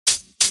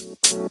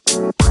Hello,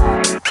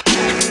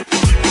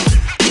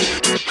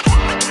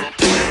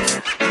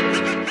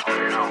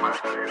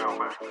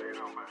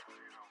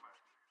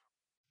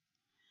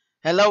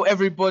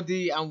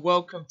 everybody, and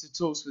welcome to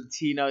Talks with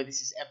Tino.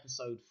 This is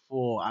episode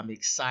 4. I'm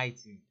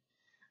excited,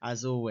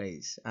 as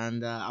always,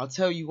 and I'll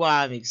tell you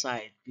why I'm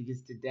excited,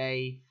 because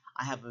today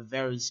I have a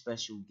very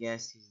special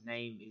guest. His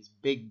name is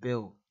Big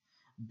Bill.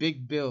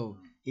 Big Bill,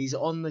 he's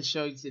on the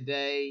show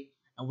today,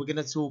 and we're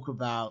going to talk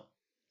about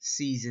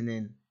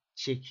seasoning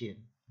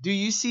chicken. Do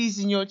you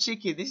season your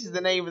chicken? This is the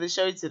name of the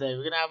show today.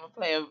 We're going to have a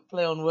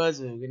play on words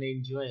with it. We're going to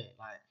enjoy it.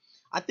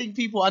 I think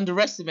people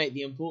underestimate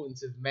the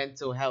importance of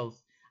mental health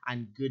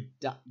and good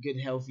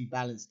healthy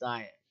balanced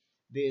diet.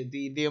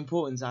 The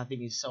importance, I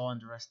think, is so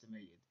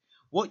underestimated.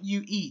 What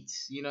you eat,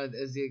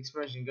 as the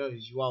expression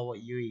goes, you are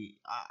what you eat.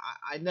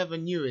 I never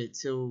knew it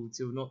till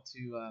not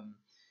too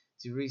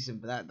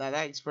recent, but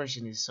that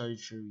expression is so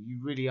true. You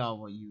really are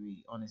what you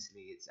eat,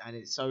 honestly.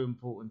 It's so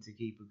important to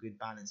keep a good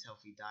balanced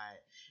healthy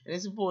diet, and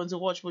it's important to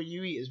watch what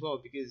you eat as well,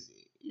 because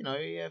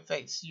it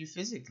affects you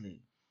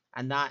physically,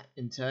 and that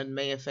in turn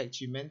may affect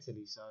you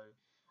mentally. So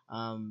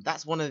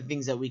that's one of the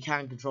things that we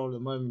can control at the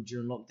moment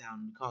during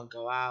lockdown. We can't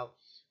go out,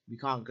 we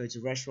can't go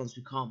to restaurants,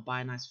 we can't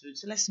buy nice food.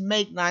 So let's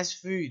make nice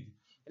food.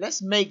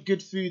 Let's make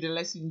good food and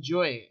let's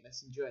enjoy it.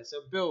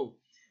 So Bill,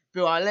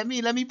 let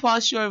me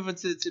pass you over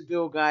to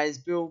Bill, guys.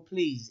 Bill,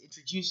 please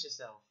introduce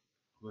yourself.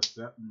 What's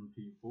happening,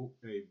 people?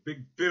 Hey,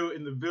 Big Bill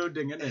in the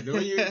building, innit? The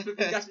way you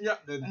gas me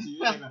up then,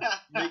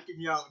 making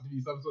me out to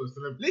be some sort of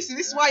celebrity. Listen,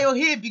 this is why you're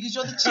here, because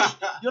you're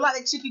you're like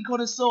the chicken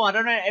connoisseur. I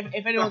don't know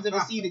if anyone's ever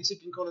seen the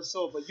chicken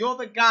connoisseur, but you're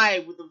the guy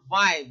with the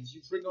vibes.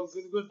 You bring on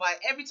good vibes.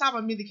 Every time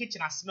I'm in the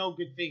kitchen, I smell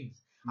good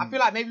things. I feel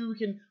like maybe we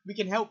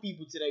can help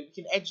people today. We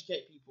can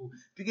educate people,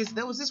 because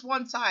there was this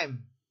one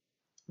time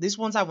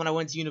when I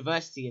went to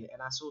university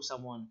and I saw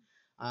someone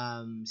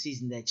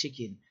season their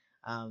chicken.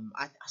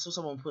 I saw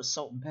someone put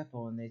salt and pepper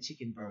on their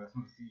chicken, bro.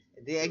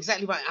 Yeah,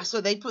 exactly right. I saw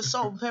they put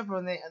salt and pepper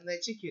on their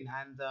chicken,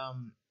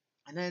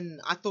 and then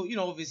I thought,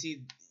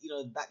 obviously,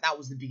 that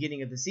was the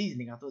beginning of the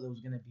seasoning. I thought there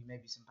was gonna be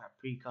maybe some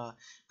paprika,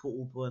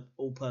 put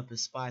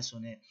all-purpose spice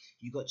on it.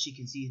 You got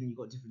chicken seasoning, you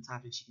got different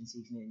types of chicken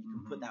seasoning, and you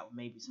can put that with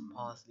maybe some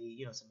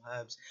parsley, some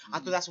herbs. I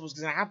thought that's what was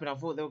gonna happen. I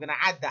thought they were gonna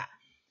add that,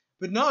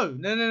 but no.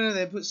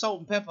 They put salt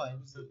and pepper.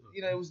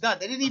 It was done.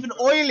 They didn't even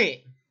oil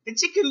it. The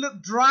chicken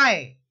looked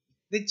dry.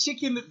 The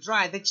chicken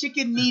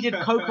needed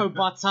cocoa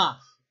butter.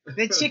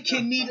 The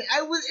chicken needed.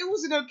 It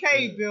wasn't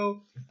okay,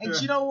 Bill. And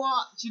do you know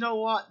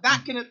what?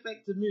 That can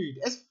affect the mood.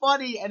 It's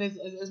funny, and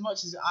as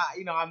much as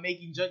I'm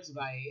making jokes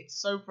about it, it's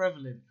so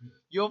prevalent.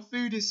 Your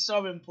food is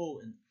so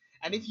important,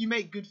 and if you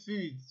make good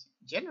food,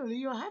 generally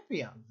you're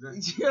happier.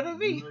 Exactly. Do you know what I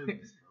mean?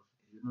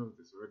 You know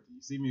this already.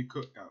 You see me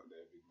cook out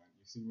there, big man.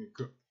 You see me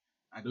cook.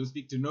 I don't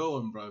speak to no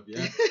one, bruv.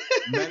 Yeah.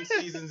 Man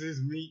seasons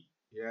his meat.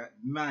 Yeah.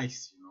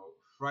 Nice.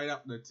 Fried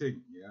up the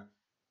thing. Yeah.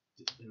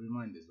 Bear in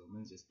mind as well,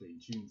 men's just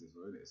playing tunes as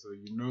well, innit? So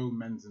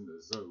men's in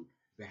the zone.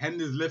 The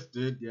hand is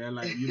lifted, yeah,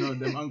 like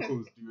them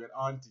uncles do and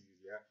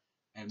aunties, yeah,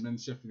 and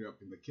men's chefing up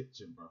in the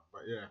kitchen, bro.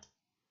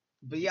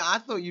 But yeah, I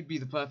thought you'd be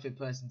the perfect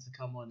person to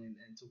come on and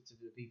talk to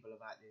the people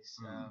about this,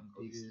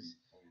 because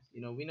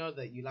we know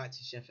that you like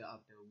to chef it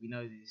up, Bill. We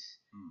know this.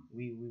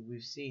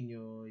 We've seen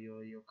your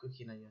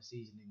cooking and your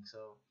seasoning,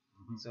 so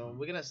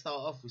we're gonna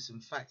start off with some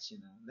facts.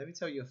 Let me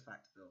tell you a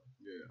fact, Bill.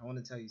 Yeah. I want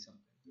to tell you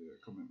something. Yeah,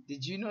 come on.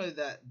 Did you know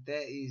that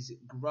there is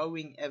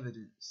growing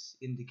evidence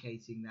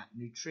indicating that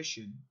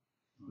nutrition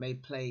may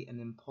play an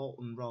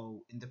important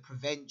role in the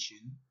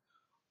prevention,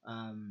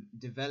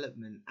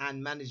 development,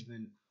 and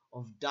management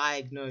of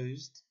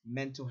diagnosed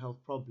mental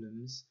health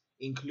problems,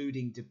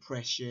 including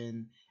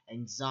depression,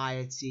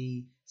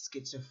 anxiety,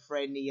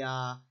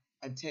 schizophrenia,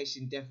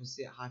 attention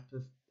deficit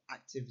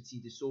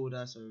hyperactivity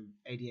disorder, so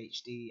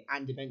ADHD,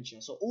 and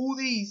dementia. So all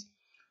these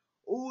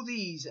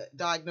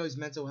diagnosed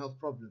mental health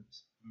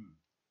problems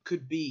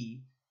could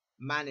be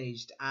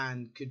managed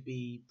and could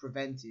be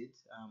prevented.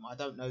 I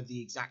don't know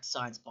the exact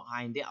science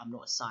behind it. I'm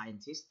not a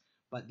scientist,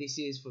 but this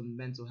is from the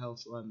Mental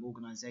Health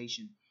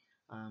Organization.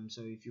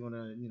 So if you want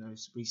to,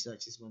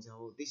 research this mental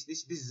health, this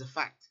is a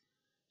fact.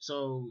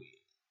 So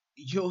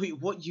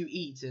what you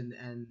eat and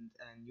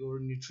your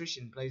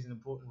nutrition plays an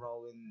important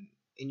role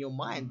in your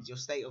mind, your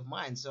state of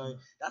mind. So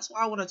that's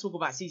why I want to talk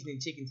about seasoning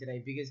chicken today,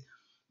 because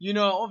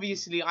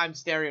obviously I'm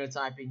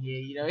stereotyping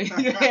here.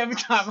 Every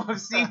time I've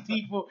seen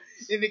people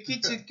in the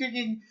kitchen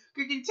cooking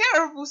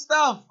terrible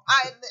stuff.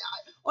 I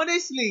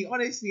honestly, I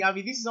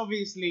mean, this is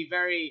obviously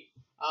very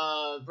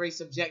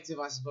subjective,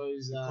 I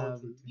suppose. But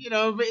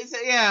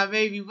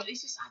maybe. But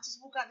it's just, I just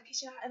walk out the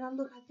kitchen and I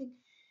look, I think,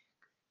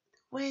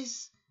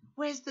 where's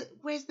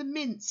the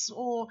mince,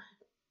 or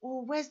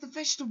where's the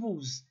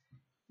vegetables?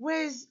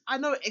 I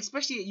know,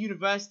 especially at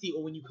university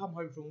or when you come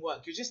home from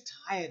work, you're just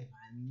tired,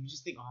 man. You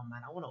just think, oh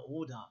man, I want to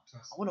order. I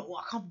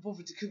can't be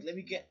bothered to cook. Let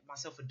me get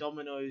myself a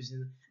Domino's.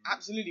 And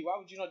absolutely, why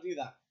would you not do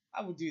that?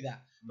 I would do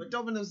that. But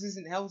Domino's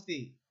isn't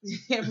healthy.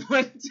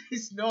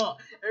 It's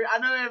not. I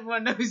know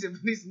everyone knows it,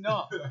 but it's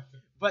not.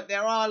 But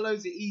there are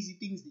loads of easy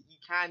things that you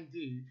can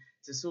do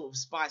to sort of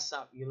spice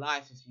up your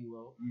life, if you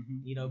will.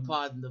 You know, mhm.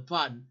 pardon the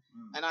pun.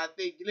 Mm. And I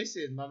think,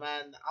 listen, my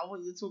man, I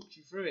want you to talk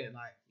you through it.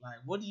 Like,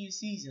 what do you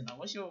season? Like,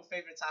 what's your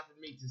favorite type of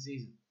meat to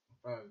season?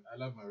 Bro, I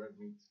love my red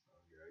meat. Oh,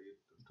 yeah,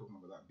 you're talking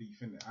about that beef,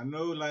 innit? I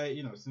know, like,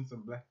 you know, since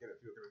I'm black,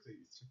 if you're gonna say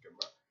it's chicken,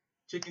 but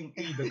chicken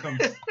either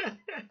comes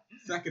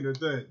second or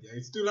third. Yeah,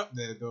 it's still up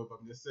there though. But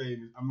I'm just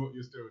saying, I'm not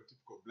your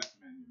stereotypical black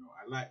man. You know,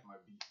 I like my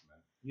beef, man.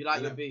 You like I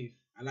your like- beef.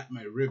 I like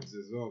my ribs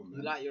as well, man.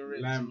 You like your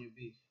ribs Lamb, and your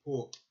beef.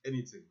 pork,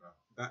 anything, bro.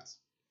 That's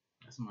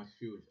my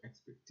field of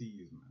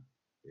expertise, man.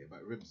 Yeah,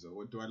 but ribs though.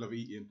 What do I love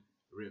eating?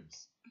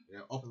 Ribs.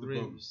 Yeah, off the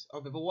bone. Ribs.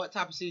 Okay, but what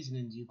type of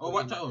seasoning do you put Oh,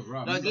 what in? type of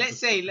rub? No, let's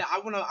say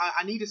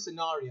I need a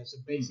scenario. So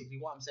basically,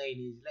 what I'm saying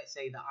is, let's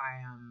say that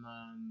I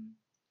am,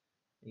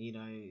 you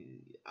know,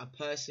 a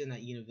person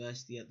at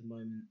university at the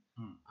moment,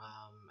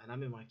 and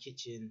I'm in my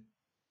kitchen,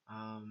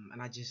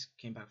 and I just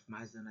came back from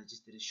Asda and I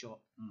just did a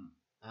shop.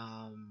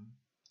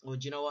 Or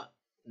do you know what?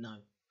 No,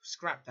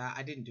 scrap that.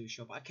 I didn't do a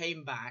shop. I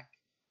came back,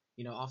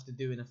 you know, after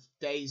doing a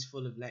days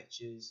full of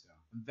lectures. Yeah.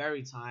 I'm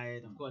very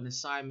tired. I've got an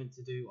assignment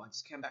to do. I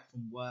just came back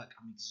from work.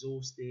 I'm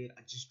exhausted.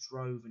 I just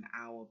drove an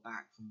hour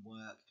back from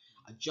work.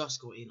 I just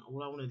got in.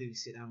 All I want to do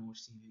is sit down and watch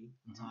TV.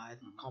 I'm tired.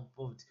 I can't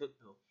bother to cook,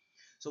 Bill.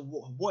 So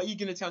what are you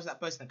going to tell to that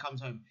person that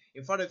comes home?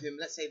 In front of him,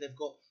 let's say they've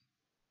got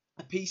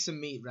a piece of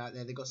meat right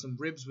there. They've got some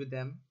ribs with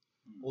them,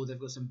 or they've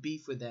got some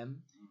beef with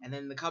them. And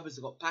then in the cupboards,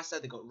 they've got pasta,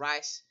 they've got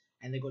rice,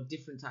 and they've got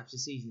different types of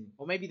seasoning.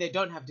 Or maybe they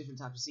don't have different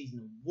types of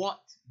seasoning.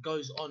 What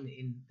goes on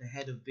in the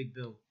head of Big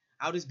Bill?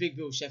 How does Big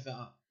Bill chef it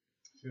up?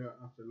 Yeah,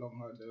 after a long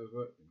hard day of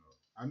work, you know.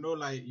 I know,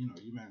 like, you know,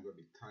 you man got to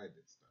be tired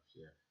and stuff,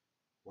 yeah.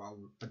 What I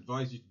would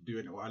advise you to do,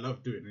 and what I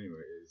love doing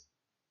anyway, is,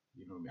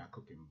 you know me, I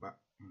cook in batch,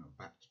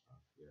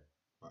 stuff, yeah.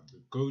 But the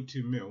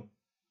go-to meal,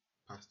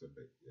 pasta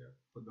bake, yeah.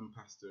 Put them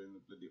pasta in the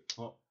bloody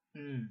pot,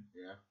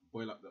 yeah.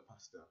 Boil up the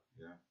pasta,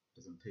 yeah.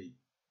 Doesn't take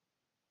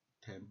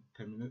 10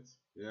 minutes,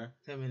 yeah.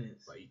 10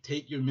 minutes. But you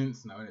take your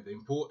mince now, innit? The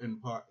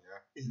important part,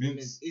 yeah. Is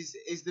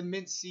the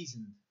mince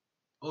seasoned?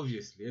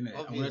 Obviously, innit?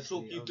 I'm gonna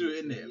talk you through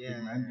it, innit,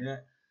 big man,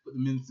 yeah. Put the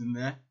mince in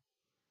there,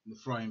 in the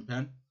frying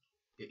pan,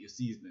 get your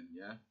seasoning,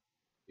 yeah.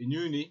 In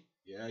uni,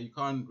 yeah, you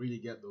can't really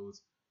get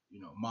those, you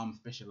know, mom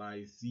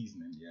specialized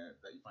seasoning, yeah,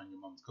 that you find in your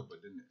mom's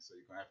cupboard, innit? So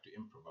you're gonna have to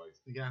improvise.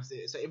 You're gonna have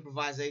to. So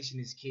improvisation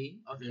is key.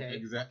 Okay. Yeah,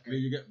 exactly.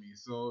 You get me.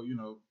 So you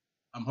know,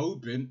 I'm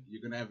hoping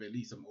you're gonna have at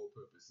least some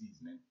all-purpose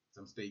seasoning,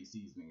 some steak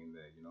seasoning in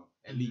there, you know,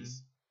 at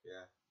least,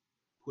 yeah.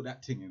 Put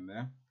that thing in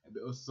there, a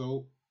bit of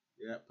salt,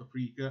 yeah,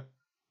 paprika,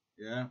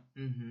 yeah.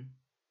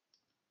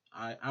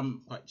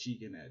 I'm quite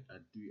cheeky in it. I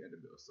do add a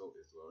bit of salt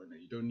as well, and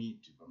you don't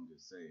need to. But I'm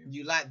just saying.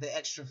 You like the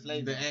extra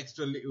flavor. The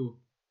extra little.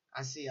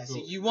 I see.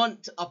 You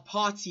want a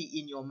party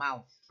in your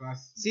mouth.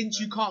 Since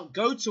you can't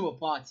go to a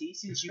party,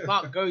 since you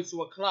can't go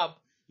to a club,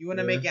 you want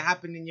to make it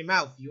happen in your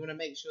mouth. You want to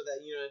make sure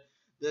that, you know,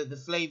 the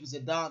flavors are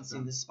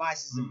dancing, the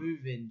spices are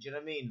moving. Do you know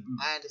what I mean?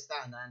 I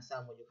understand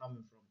where you're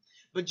coming from.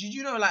 But did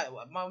you know, like,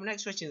 my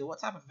next question is, what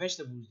type of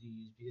vegetables do you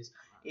use? Because,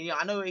 you know,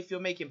 I know if you're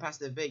making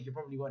pasta veg, you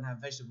probably won't have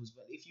vegetables.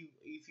 But if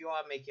you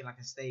are making like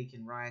a steak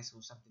and rice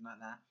or something like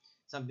that,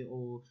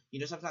 or, you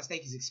know, sometimes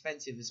steak is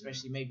expensive,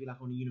 especially maybe like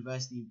on a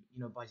university, you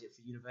know, budget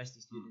for university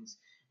students.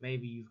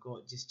 Maybe you've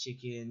got just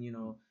chicken, you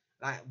know,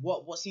 like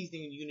what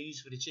seasoning are you gonna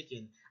use for the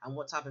chicken, and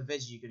what type of veg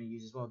are you gonna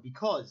use as well?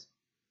 Because,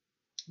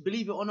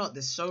 believe it or not,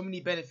 there's so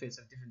many benefits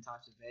of different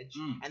types of veg,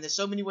 and there's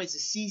so many ways of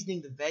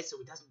seasoning the veg so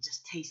it doesn't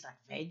just taste like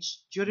veg.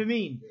 Do you know what I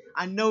mean?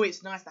 I know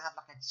it's nice to have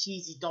like a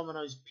cheesy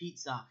Domino's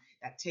pizza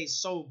that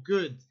tastes so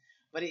good,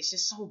 but it's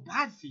just so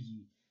bad for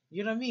you.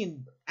 You know what I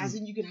mean? As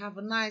in, you could have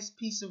a nice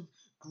piece of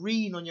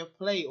green on your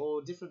plate,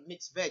 or different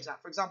mixed veg.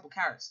 Like, for example,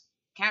 carrots.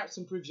 Carrots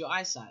improves your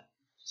eyesight.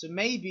 So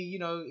maybe, you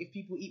know, if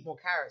people eat more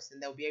carrots, then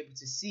they'll be able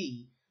to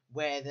see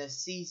where the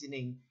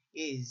seasoning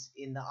is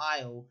in the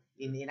aisle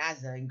in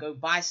Asda, and go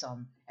buy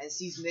some and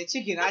season their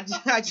chicken. I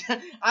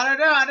don't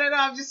know.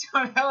 I'm just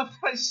trying to help.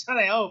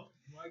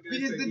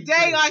 Because the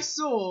day I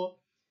saw,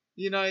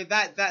 you know,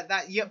 that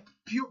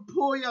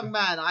poor young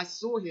man, I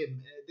saw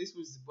him. This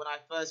was when I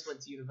first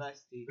went to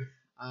university.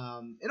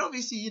 And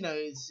obviously, you know,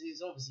 it's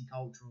obviously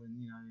cultural,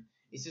 and, you know,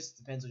 it just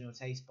depends on your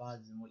taste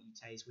buds and what you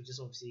taste. We're just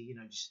obviously, you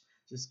know,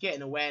 just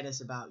getting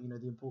awareness about, you know,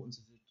 the importance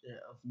of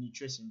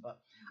nutrition. But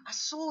I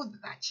saw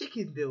that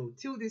chicken, Bill.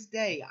 Till this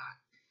day,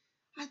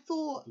 I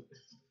thought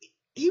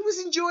he was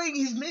enjoying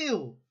his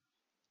meal,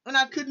 and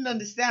I couldn't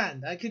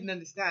understand. You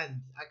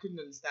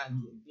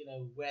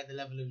know, where the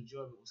level of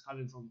enjoyment was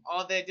coming from.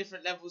 Are there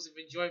different levels of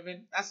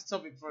enjoyment? That's a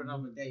topic for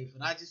another day.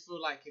 But I just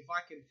feel like if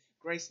I can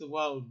grace the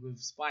world with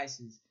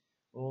spices,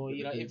 or,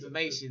 you know,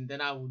 information,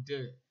 then I will do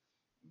it.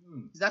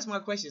 So that's my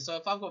question. So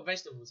if I've got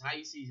vegetables, how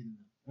you season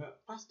them?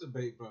 Pasta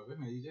bake, bro.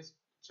 Innit? You just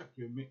chuck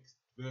your mixed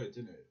veg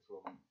in it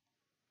from,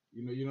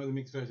 you know the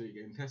mixed veg that you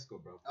get in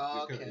Tesco, bro.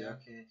 Oh, okay.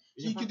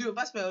 So you can do it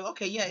pasta bake.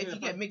 Okay, yeah. If you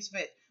get mixed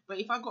veg, but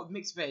if I've got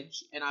mixed veg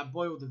and I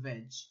boil the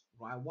veg,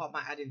 right? What am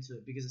I adding to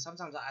it? Because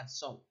sometimes I add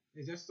salt.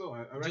 It's just salt.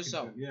 I reckon. Just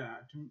salt.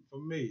 Yeah. For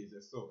me, it's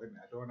just salt. Innit?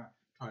 I don't wanna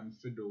try and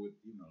fiddle with,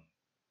 you know,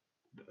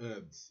 the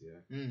herbs.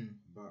 Yeah.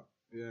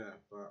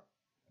 But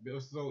a bit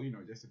of salt,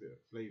 just a bit of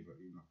flavour,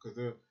 because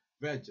the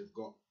veg have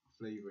got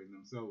flavour in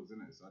themselves,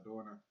 innit? So I don't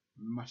want to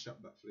mash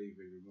up that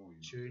flavour even more.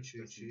 True.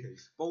 Just in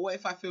case. But what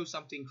if I feel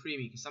something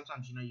creamy? Because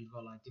sometimes you've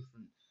got like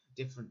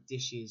different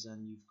dishes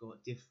and you've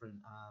got different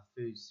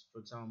foods. For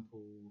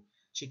example,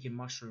 chicken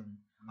mushroom.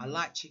 I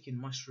like chicken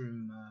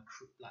mushroom,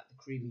 like the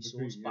creamy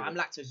sauce. But I'm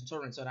lactose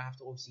intolerant, so I have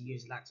to obviously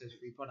use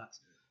lactose-free products.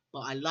 But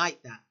I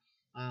like that.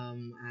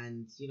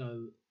 And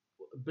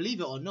believe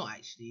it or not,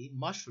 actually,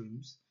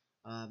 mushrooms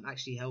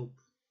actually help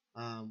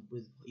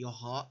with your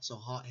heart, so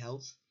heart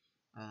health.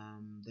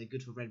 They're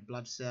good for red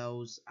blood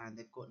cells, and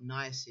they've got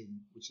niacin,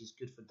 which is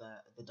good for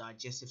the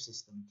digestive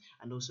system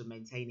and also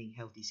maintaining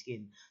healthy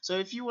skin. So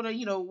if you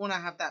wanna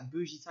have that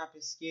bougie type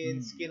of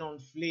skin on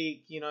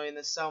fleek, in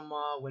the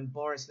summer when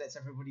Boris lets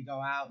everybody go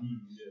out,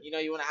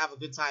 you wanna have a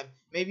good time.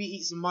 Maybe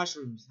eat some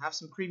mushrooms, have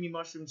some creamy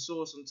mushroom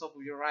sauce on top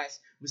of your rice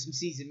with some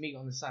seasoned meat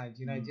on the side.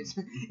 You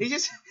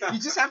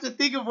just have to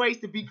think of ways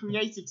to be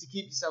creative to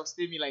keep yourself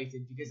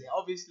stimulated, because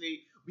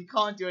obviously we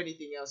can't do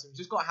anything else. We've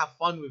just got to have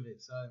fun with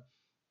it.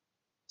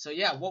 So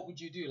yeah, what would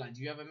you do? Like,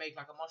 do you ever make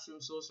like a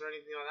mushroom sauce or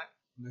anything like that?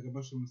 Like a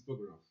mushroom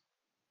stroganoff.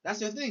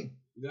 That's your thing.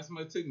 That's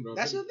my thing, bro.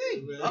 That's your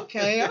thing.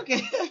 Okay,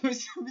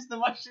 Mr.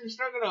 Mushroom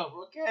Stroganoff.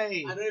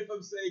 Okay. I don't know if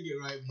I'm saying it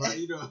right,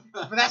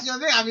 but But that's your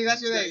thing. I mean,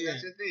 that's your thing. Yeah.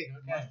 That's your thing.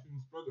 Okay.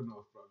 Mushroom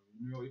stroganoff,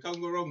 bro. You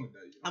can't go wrong with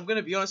that. I'm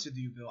gonna be honest with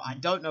you, Bill. I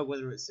don't know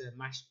whether it's a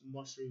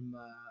mushroom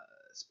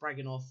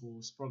Spraganoff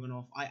or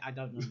Sproganoff. I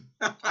don't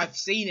know. I've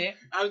seen it.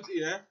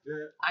 Yeah.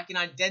 I can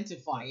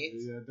identify it.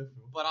 Yeah,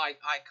 definitely. But I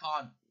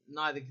can't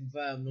neither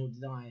confirm nor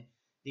deny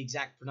the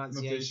exact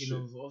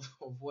pronunciation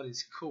of what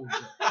it's called.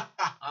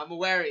 I'm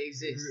aware it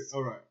exists.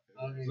 All right.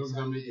 Okay, As long as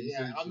I'm making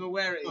sense. I'm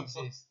aware it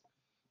exists.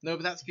 No,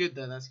 but that's good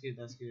though. That's good.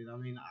 I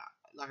mean,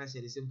 like I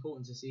said, it's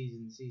important to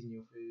season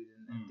your food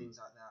and things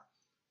like that.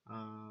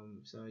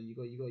 So you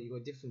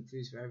got different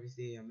foods for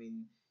everything. I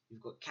mean,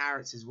 you've got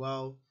carrots as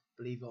well.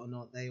 Believe it or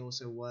not, they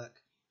also work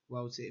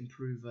well to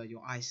improve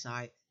your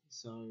eyesight.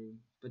 So,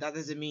 but that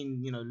doesn't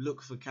mean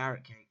look for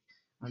carrot cake.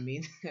 I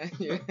mean,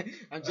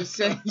 I'm just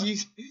saying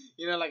use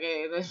like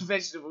the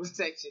vegetable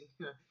section.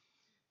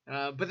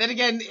 But then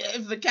again,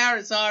 if the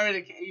carrots are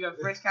in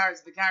fresh carrots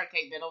in the carrot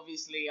cake, then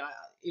obviously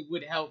it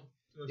would help.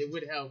 It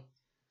would help.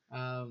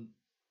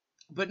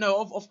 But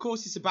no, of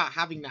course, it's about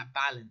having that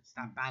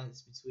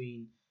balance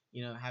between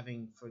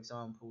having, for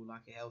example,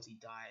 like a healthy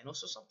diet and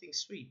also something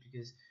sweet,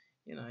 because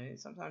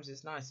sometimes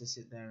it's nice to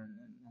sit there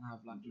and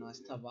have like a nice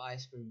tub of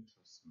ice cream.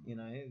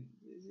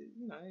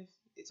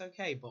 It's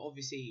okay, but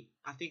obviously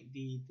I think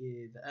the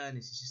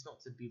earnest is just not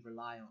to be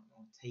reliant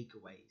on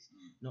takeaways,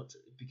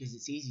 because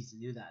it's easy to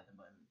do that at the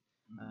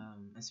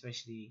moment,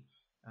 especially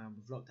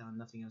with lockdown,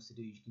 nothing else to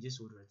do. You can just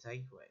order a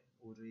takeaway,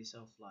 order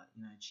yourself like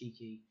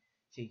cheeky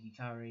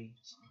curry,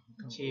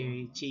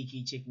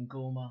 cheeky chicken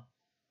korma.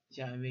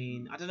 Do you know what I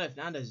mean? I don't know if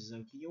Nando's is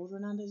open. You order a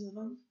Nando's at the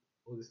moment?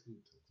 All this food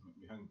to make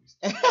me hungry.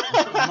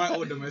 I might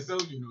order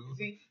myself,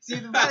 See,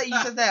 the fact that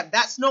you said that,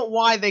 that's not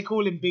why they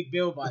call him Big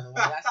Bill, by the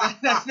way.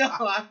 That's not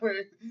what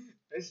we're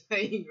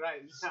saying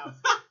right now.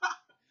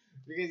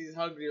 Because he's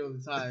hungry all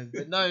the time.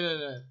 But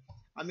no.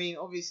 I mean,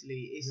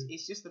 obviously,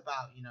 it's just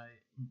about,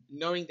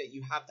 knowing that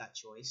you have that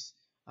choice.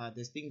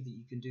 There's things that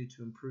you can do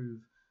to improve,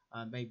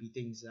 maybe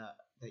things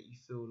that you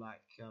feel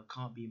like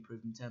can't be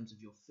improved in terms of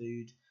your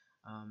food,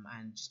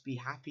 and just be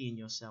happy in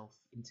yourself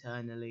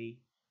internally.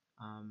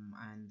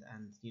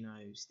 And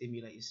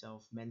stimulate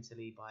yourself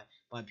mentally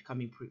by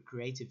becoming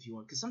creative if you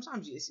want, because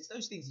sometimes it's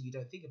those things that you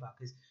don't think about,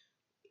 because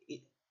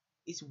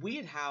it's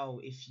weird how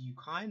if you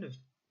kind of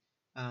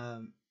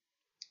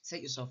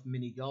set yourself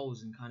mini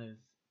goals and kind of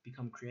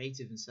become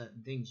creative in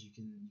certain things, you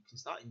can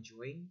start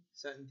enjoying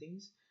certain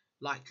things.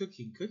 Like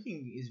cooking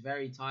is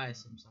very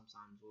tiresome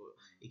sometimes, or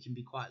it can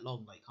be quite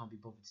long, like you can't be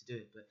bothered to do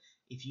it. But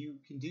if you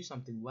can do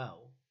something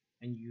well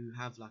and you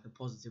have like a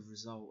positive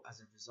result as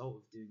a result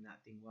of doing that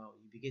thing well,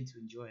 you begin to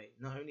enjoy it.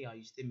 Not only are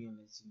you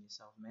stimulating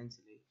yourself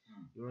mentally,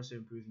 you're also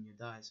improving your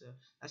diet. So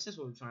that's just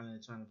what we're trying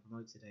to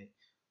promote today.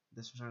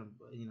 That's what we're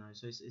trying to,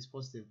 so it's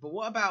positive. But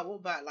what about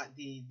like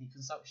the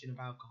consumption of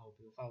alcohol?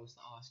 If I was to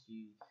ask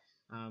you,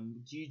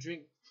 do you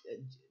drink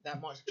that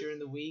much during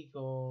the week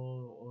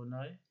or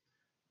no?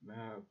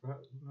 Nah,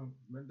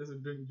 man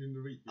doesn't drink during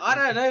the week.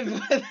 I don't know,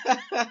 but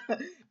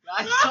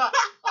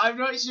I'm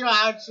not sure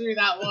how true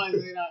that was.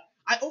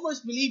 I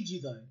almost believed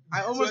you though.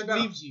 I almost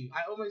believed you.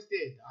 I almost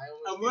did.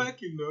 I'm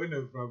working though,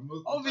 innit, bro?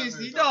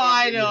 Obviously, no,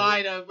 I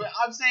know. But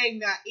I'm saying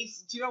that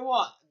it's. Do you know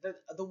what?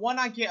 The one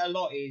I get a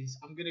lot is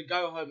I'm gonna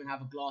go home and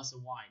have a glass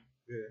of wine.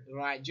 Yeah.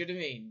 Right? Do you know what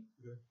I mean?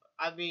 Yeah.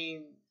 I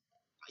mean,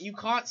 you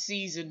can't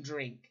season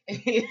drink.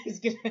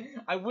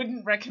 I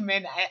wouldn't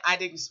recommend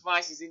adding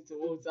spices into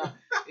water.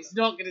 It's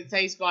not gonna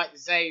taste quite the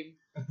same.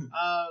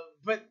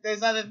 But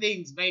there's other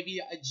things. Maybe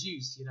a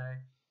juice.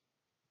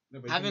 No,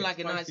 but having like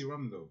a nice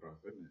rum though, bro,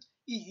 isn't it?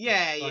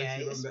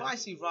 Yeah,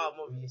 spicy rum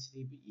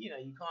obviously, but you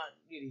can't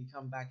really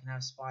come back and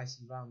have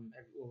spicy rum.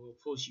 Well, of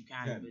course you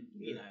can, but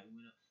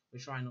we're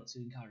trying not to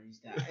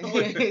encourage that.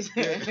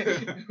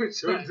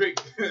 Don't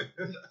drink.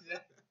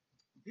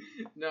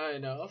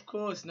 No, of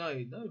course, no.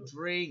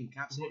 Drink,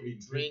 absolutely What are you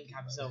drink. drinking,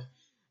 Have man?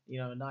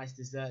 yourself, nice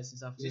desserts and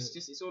stuff. Yeah.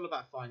 Just, it's all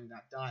about finding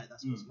that diet.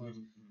 That's what's most,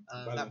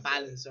 that Balance.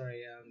 balance.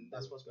 Sorry,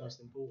 that's what's Balance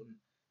most important.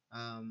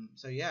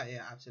 So yeah,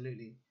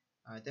 absolutely,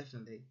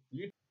 definitely.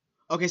 You-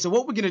 Okay, so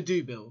what we're gonna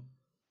do, Bill?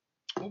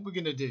 What we're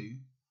gonna do?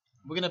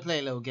 We're gonna play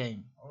a little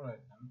game. All right,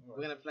 man. All We're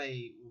right. gonna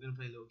play. We're gonna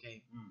play a little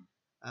game.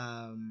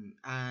 Mm.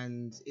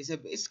 And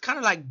it's kind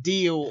of like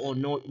deal or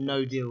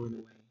no deal in a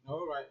way.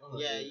 All right. All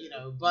right.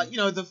 Yeah, but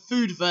the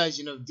food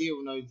version of deal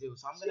or no deal.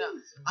 So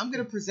I'm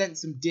gonna present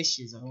some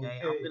dishes,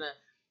 okay? Okay.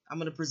 I'm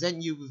gonna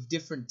present you with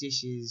different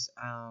dishes,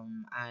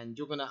 and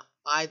you're gonna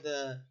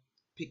either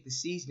pick the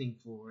seasoning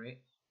for it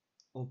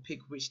or pick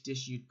which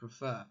dish you'd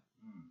prefer.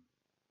 Mm.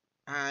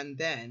 And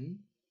then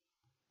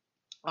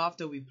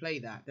after we play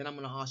that, then I'm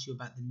gonna ask you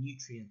about the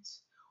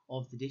nutrients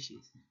of the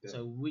dishes. Yeah.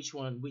 So which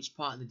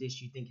part of the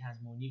dish you think has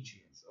more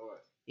nutrients? All right.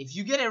 If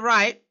you get it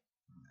right,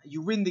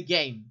 you win the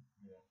game.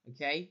 Yeah.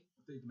 Okay?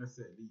 I think let's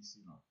say at least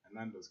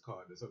Hernando's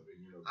card or something.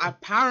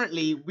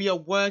 Apparently, we are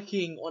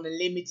working on a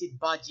limited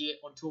budget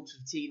on Talks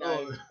with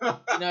Tino.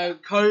 Oh.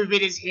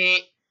 COVID is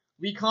hit.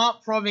 We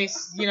can't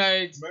promise,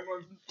 Man,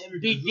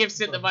 big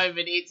gifts at the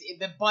moment.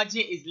 The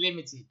budget is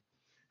limited.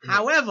 Yeah.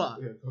 However,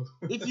 Yeah.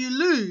 if you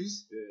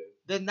lose, Yeah.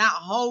 then that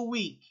whole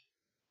week,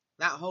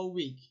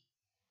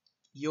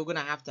 you're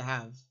gonna have to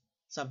have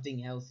something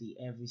healthy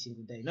every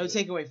single day. No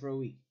takeaway for a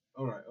week.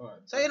 All right. All right.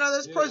 So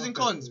there's pros and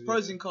cons,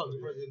 pros and cons.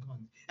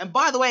 And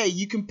by the way,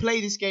 you can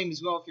play this game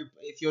as well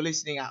if you're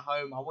listening at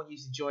home. I want you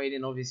to join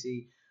in.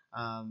 Obviously,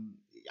 I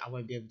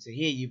won't be able to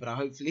hear you, but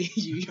hopefully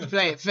you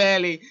play it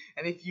fairly.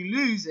 And if you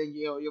lose and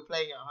you're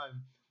playing at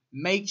home,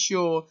 make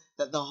sure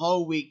that the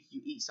whole week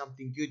you eat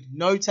something good.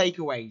 No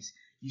takeaways.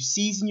 You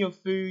season your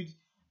food,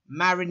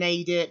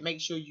 marinate it.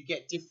 Make sure you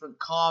get different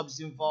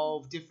carbs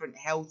involved, different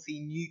healthy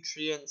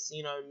nutrients.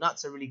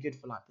 Nuts are really good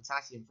for like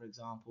potassium, for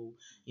example.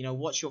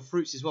 Watch your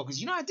fruits as well,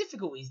 because how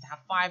difficult it is to have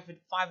five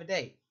a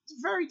day.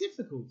 It's very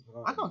difficult.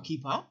 I can't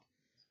keep up.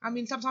 I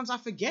mean, sometimes I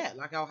forget.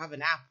 Like I'll have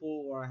an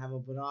apple or I have a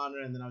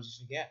banana and then I'll just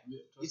forget.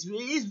 It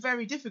is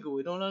very difficult,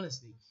 in all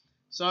honesty.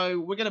 So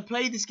we're gonna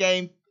play this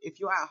game.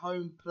 If you're at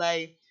home,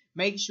 play.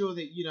 Make sure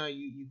that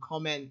you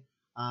comment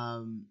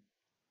on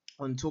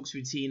Talks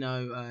with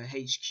Tino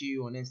HQ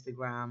on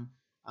Instagram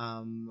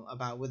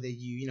about whether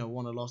you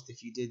won or lost,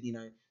 if you did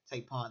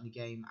take part in the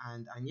game,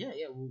 and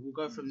we'll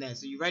go from there.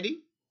 So you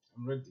ready?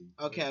 I'm ready.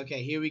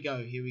 Okay, here we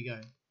go.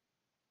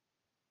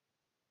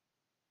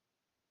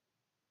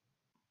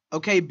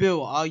 Okay,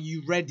 Bill, are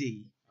you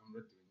ready? I'm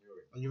ready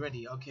when you're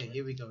ready. Are you ready? Okay,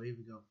 here we go.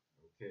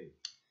 Okay.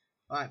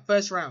 All right,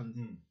 first round.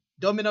 Mm.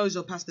 Domino's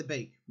or pasta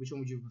bake? Which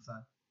one would you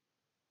prefer?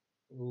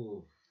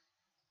 Oh.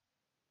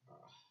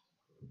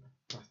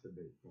 Pasta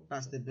bake.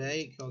 Pasta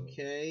bake,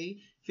 okay.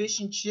 Fish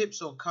and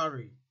chips or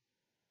curry?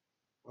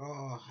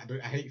 Oh, I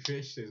hate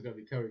fish, so it's gotta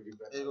be curry.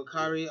 There you go,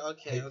 curry.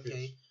 Okay.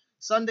 Fish.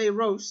 Sunday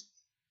roast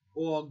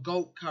or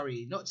goat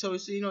curry? Not so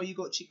you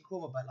got chicken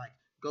korma, but like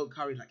goat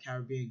curry, like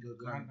Caribbean goat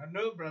curry. I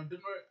know, bro.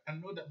 I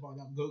know that about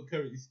that goat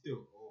curry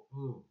still.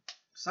 Oh.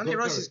 Sunday Goat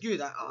roast curry. is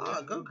good.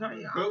 Goat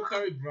curry. Goat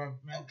curry, bro.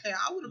 Man. Okay,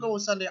 I would go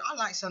with Sunday. I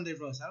like Sunday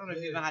roast. I don't know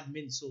if you ever had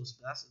mint sauce,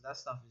 but that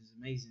stuff is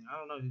amazing. I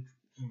don't know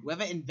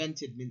whoever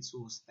invented mint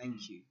sauce.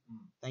 Thank you.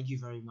 Thank you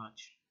very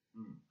much.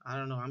 I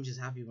don't know. I'm just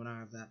happy when I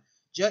have that.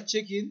 Jerk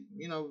chicken,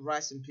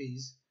 rice and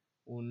peas,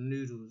 or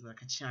noodles,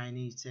 like a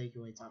Chinese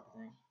takeaway type of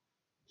thing.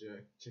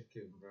 Jerk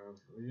chicken, bro.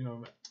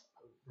 Noodles,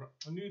 bro.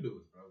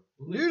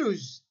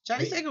 Noodles,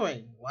 Chinese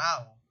takeaway.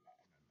 Wow.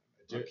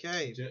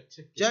 Okay. Jerk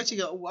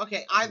chicken.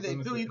 Okay, either.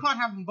 Bill, you can't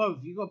have them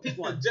both. You got to pick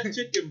one. Jerk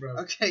chicken, bro.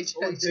 Okay,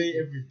 all day,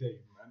 every day,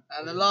 man.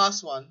 And the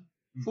last one,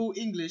 full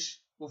English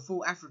or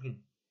full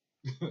African?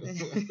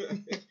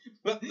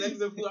 But then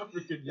the full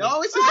African. Yeah.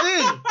 Oh, it's a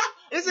thing.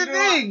 It's a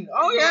thing.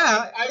 Oh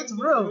yeah, it's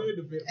real. Heard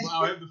of it, but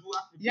I'll have the full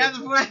African. You have the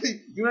full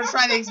African. You want to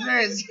try the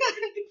experience?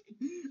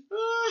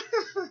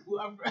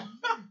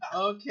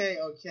 Okay.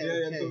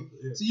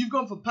 Yeah. So you've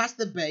gone for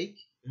pasta bake.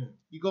 Yeah.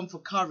 You've gone for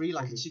curry,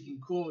 like a chicken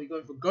korma. You've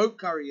gone for goat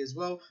curry as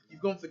well.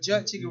 You've gone for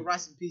jerk chicken,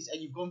 rice and peas,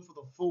 and you've gone for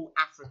the full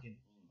African.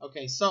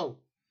 Okay, so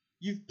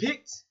you've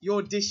picked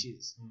your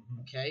dishes.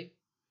 Okay.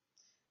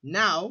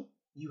 Now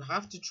you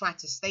have to try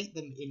to state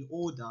them in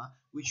order,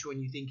 which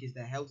one you think is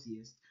the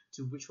healthiest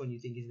to which one you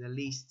think is the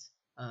least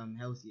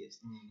healthiest.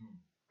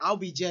 I'll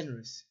be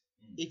generous.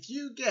 If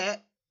you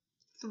get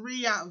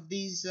 3 out of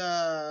these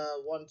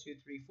 1, 2,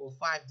 3, 4,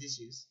 5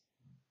 dishes,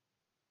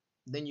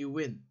 then you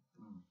win.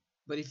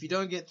 But if you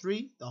don't get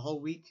 3, the whole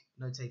week,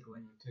 no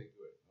takeaway.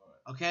 All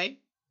right. Okay?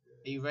 Yeah.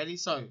 Are you ready?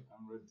 So,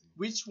 I'm ready.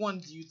 Which one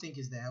do you think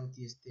is the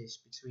healthiest dish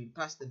between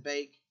pasta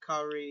bake,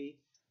 curry,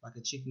 like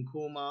a chicken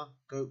korma,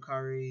 goat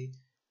curry,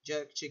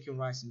 jerk chicken,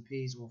 rice and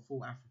peas, or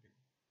full African?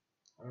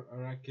 I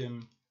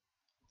reckon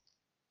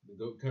the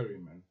goat curry,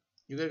 man.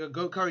 You're gonna go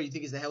goat curry. You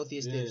think is the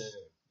healthiest dish?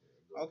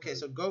 Yeah. Okay,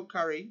 so goat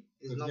curry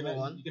is number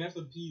one. You can have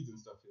some peas and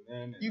stuff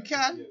in there. You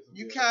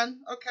can.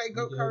 Okay,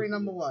 goat curry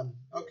number one.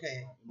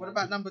 Okay. What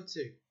about number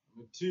 2?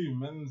 Number 2,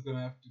 man's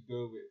gonna have to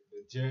go with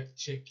the jerk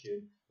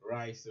chicken,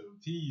 rice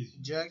and peas.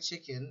 Jerk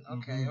chicken.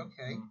 Okay,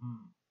 okay.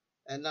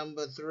 And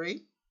number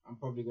 3? I'm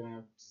probably gonna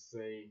have to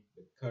say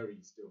the curry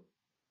still.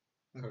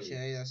 Curry.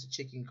 Okay, that's a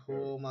chicken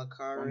korma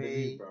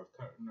Curry.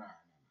 curry. Nah.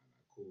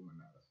 Korma,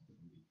 nah, that's not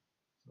for me.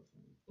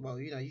 Well,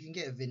 you can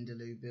get a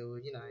vindaloo, Bill.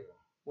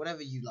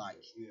 Whatever you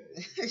like.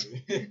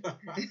 Yeah.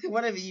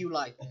 Whatever you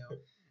like, Bill.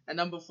 And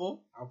number 4?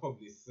 I'll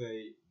probably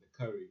say the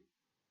curry.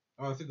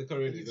 Oh, I said the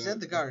curry. You've said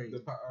the curry. The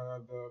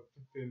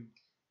flipping.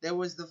 There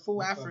was the full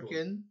What's that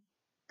African,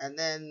 and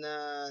then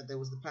there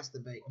was the pasta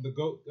bake. The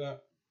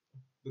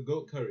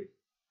goat curry.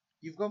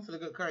 You've gone for the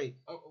goat curry.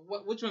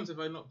 Which ones have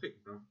I not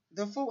picked, bro?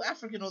 The full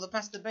African or the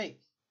pasta bake?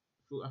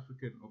 Full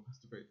African or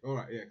pasta bake? All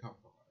right, yeah, come.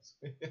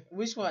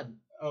 Which one?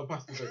 Oh,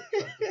 pasta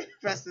bake.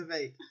 Pasta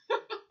bake.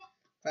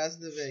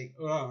 Pasta bake.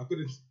 Oh, I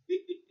couldn't.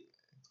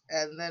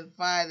 And then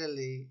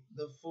finally,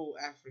 the full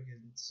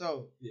African.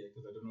 So. Yeah,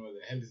 because I don't know what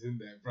the hell is in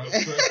there, bro.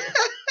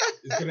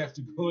 It's gonna have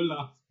to go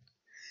last.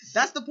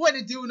 That's the point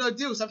of Deal or No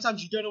Deal.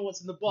 Sometimes you don't know what's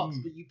in the box,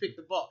 but you pick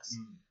the box.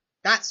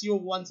 That's your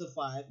 1 to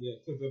 5. Yeah,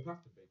 because the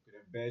pasta bake could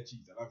have bare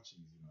cheese. I love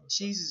cheese,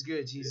 Cheese is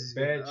good. Cheese is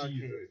bare good.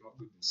 cheese, Okay. though, it's not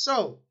good.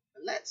 So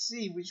let's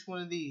see which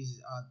one of these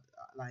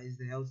is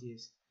the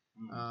healthiest.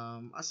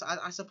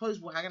 I suppose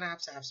we're gonna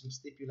have to have some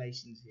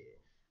stipulations here.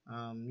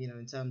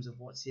 In terms of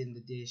what's in the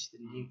dish, the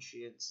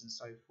nutrients, and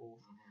so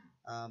forth.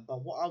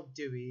 But what I'll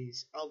do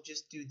is I'll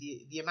just do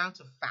the amount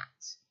of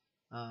fat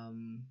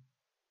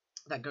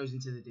that goes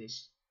into the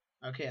dish.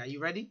 Okay, are you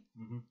ready?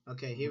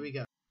 Okay, here we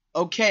go.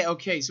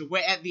 Okay, so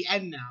we're at the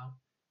end now.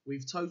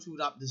 We've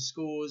totaled up the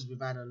scores. We've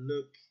had a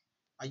look.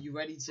 Are you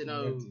ready to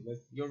know?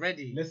 You're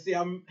ready? Let's see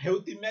how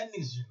healthy man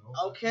is,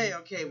 Okay.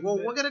 Well,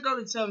 we're going to go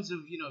in terms of,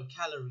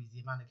 calories,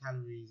 the amount of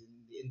calories and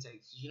the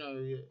intakes.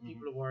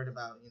 People are worried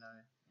about,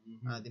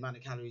 the amount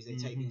of calories they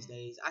take these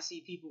days. I see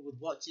people with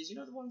watches,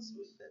 the ones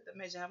that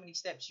measure how many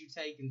steps you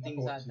take and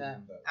things like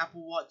that.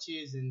 Apple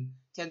Watches and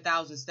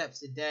 10,000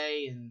 steps a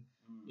day and...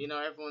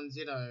 everyone's,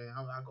 I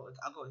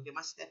got to get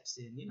my steps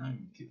in,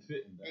 Keep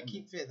fitting that.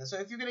 Keep fit. So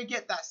if you're going to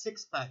get that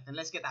 6-pack, then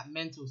let's get that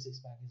mental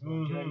 6-pack as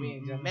well. Do you know what I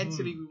mean?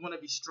 Mentally, we want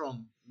to be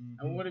strong.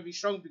 And we want to be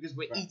strong because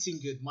we're eating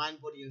good,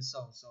 mind, body, and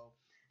soul. So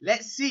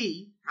let's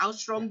see how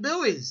strong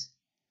Bill is.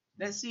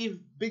 Let's see if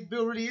Big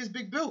Bill really is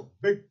Big Bill.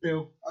 Big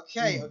Bill.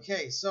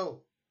 Okay.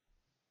 So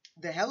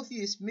the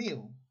healthiest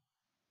meal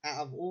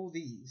out of all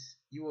these,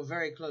 you were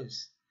very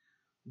close,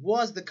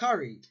 was the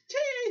curry.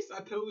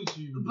 I told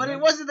you. But it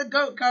wasn't the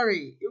goat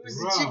curry. It was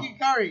the chicken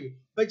curry.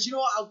 But you know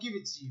what? I'll give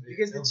it to you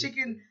because the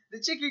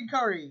chicken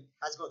curry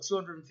has got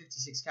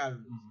 256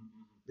 calories.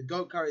 The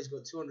goat curry's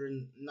got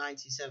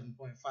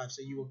 297.5.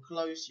 So you were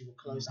close.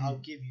 I'll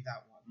give you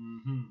that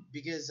one.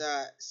 Because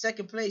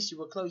second place, you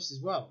were close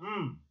as well.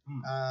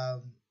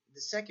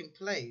 The second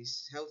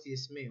place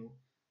healthiest meal.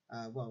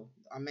 Well,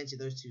 I mentioned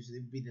those two, so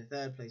it would be the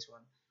third place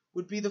one.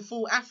 Would be the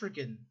full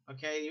African,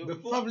 okay?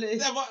 What the hell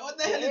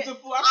is the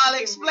full African?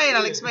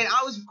 I'll explain.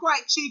 I was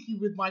quite cheeky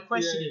with my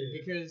questioning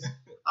because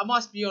I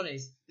must be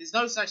honest, there's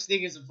no such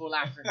thing as a full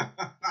African.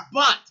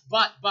 but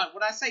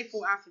when I say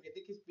full African,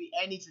 it could be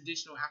any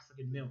traditional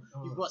African meal.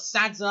 You've got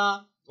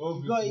sadza,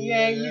 you've got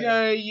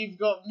you've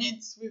got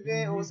mince with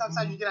it, or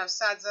sometimes you can have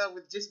sadza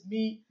with just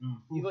meat.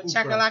 You've got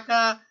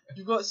chakalaka.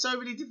 You've got so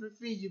many different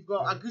things. You've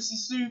got agusi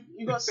soup.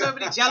 You've got so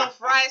many jollof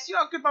rice. You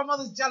know how good my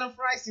mother's jollof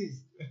rice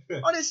is.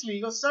 Honestly,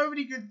 you got so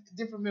many good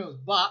different meals.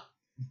 But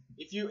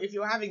if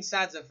you're having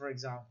sadza, for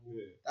example,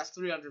 that's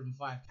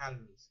 305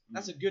 calories.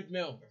 That's a good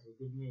meal.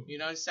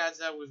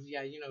 Sadza with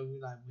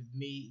with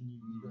meat and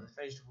you've got the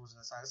vegetables on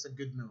the side. That's a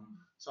good meal.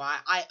 So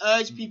I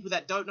urge people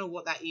that don't know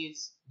what that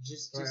is,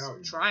 just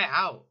try it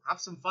out. Have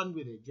some fun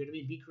with it. Do you know what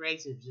I mean? Be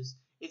creative.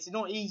 It's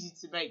not easy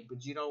to make,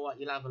 but you know what?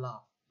 You'll have a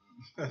laugh.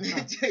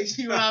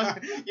 you'll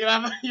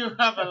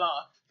have a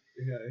laugh.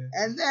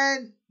 And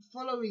then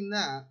following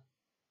that,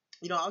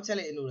 I'll tell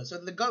it in order. So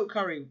the goat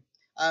curry,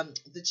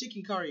 the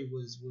chicken curry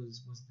was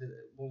the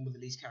one with the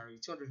least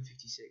calories,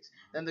 256.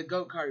 Then the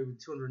goat curry with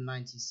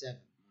 297.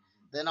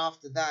 Then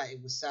after that,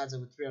 it was sadza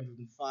with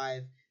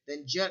 305.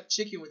 Then jerk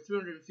chicken with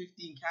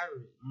 315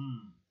 calories.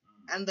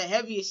 And the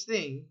heaviest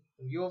thing,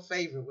 your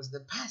favorite, was the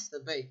pasta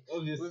bake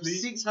with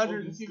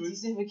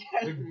 657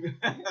 calories.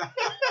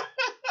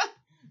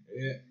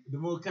 Yeah, the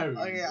more calories.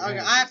 Okay,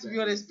 I have to be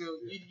honest, Bill.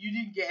 You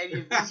didn't get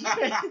any of this.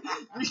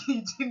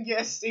 You didn't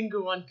get a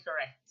single one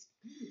correct.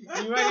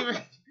 You weren't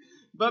even.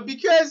 But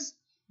because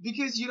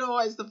you know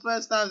what, it's the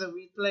first time that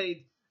we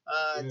played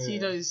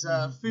Tino's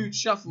food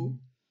shuffle.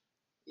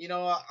 You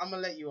know what? I'm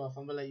gonna let you off.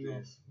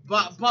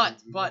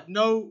 But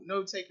no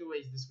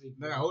takeaways this week.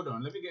 No, hold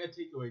on. Let me get a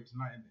takeaway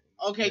tonight.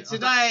 Okay,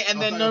 tonight and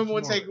then no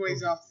more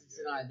takeaways after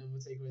tonight. No more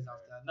takeaways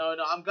after. No.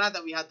 I'm glad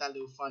that we had that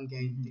little fun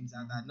game, things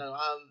like that. No,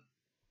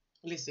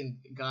 listen,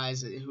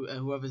 guys,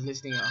 whoever's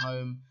listening at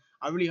home,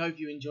 I really hope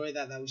you enjoyed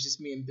that. That was just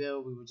me and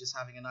Bill. We were just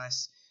having a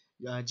nice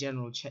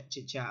general chit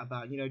chat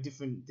about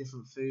different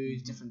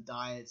foods, different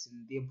diets,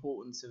 and the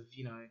importance of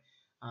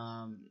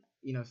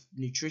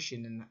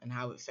nutrition and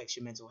how it affects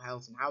your mental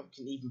health and how it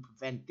can even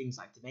prevent things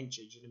like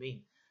dementia. Do you know what I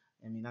mean?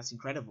 I mean, that's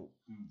incredible.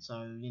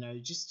 So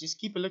just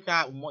keep a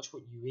lookout and watch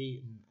what you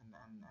eat and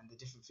the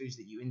different foods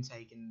that you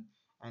intake,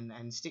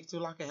 and stick to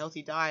like a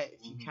healthy diet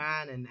if you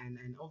can,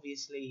 and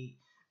obviously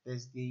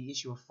there's the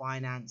issue of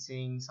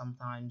financing.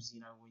 Sometimes,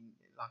 when,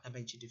 like I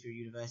mentioned, if you're a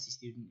university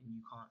student and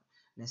you can't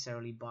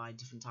necessarily buy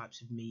different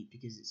types of meat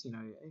because it's,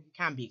 it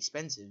can be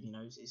expensive.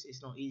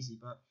 It's not easy,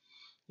 but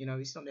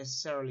it's not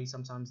necessarily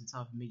sometimes the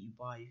type of meat you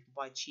buy. You can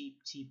buy cheap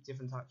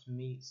different types of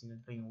meats,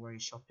 depending on where you're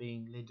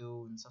shopping.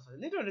 Lidl and stuff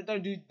like that. Lidl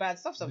don't do bad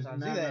stuff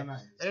sometimes, do they?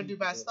 They don't do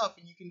bad stuff,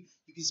 and you can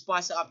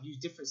spice it up, use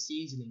different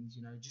seasonings,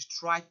 just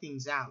try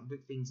things out,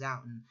 look things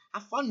out, and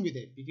have fun with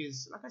it,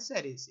 because like I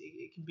said, it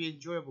can be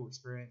enjoyable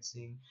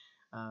experiencing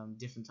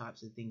different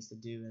types of things to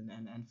do,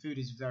 and food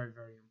is very,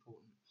 very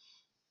important.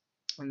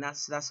 And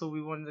that's all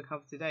we wanted to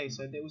cover today.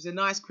 So it was a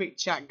nice quick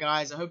chat,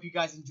 guys. I hope you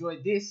guys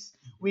enjoyed this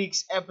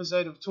week's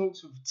episode of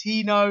Talks with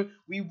Tino.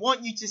 We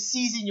want you to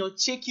season your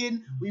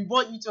chicken. We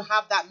want you to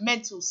have that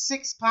mental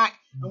six-pack,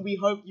 and we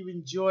hope you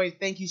enjoy.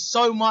 Thank you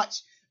so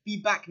much. Be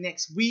back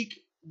next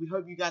week. We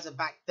hope you guys are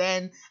back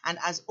then. And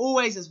as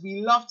always, as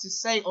we love to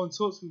say on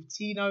Talks with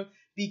Tino,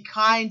 be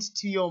kind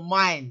to your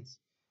mind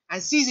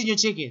and season your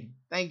chicken.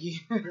 Thank you.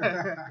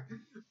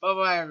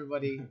 Bye-bye,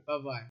 everybody.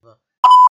 Bye-bye.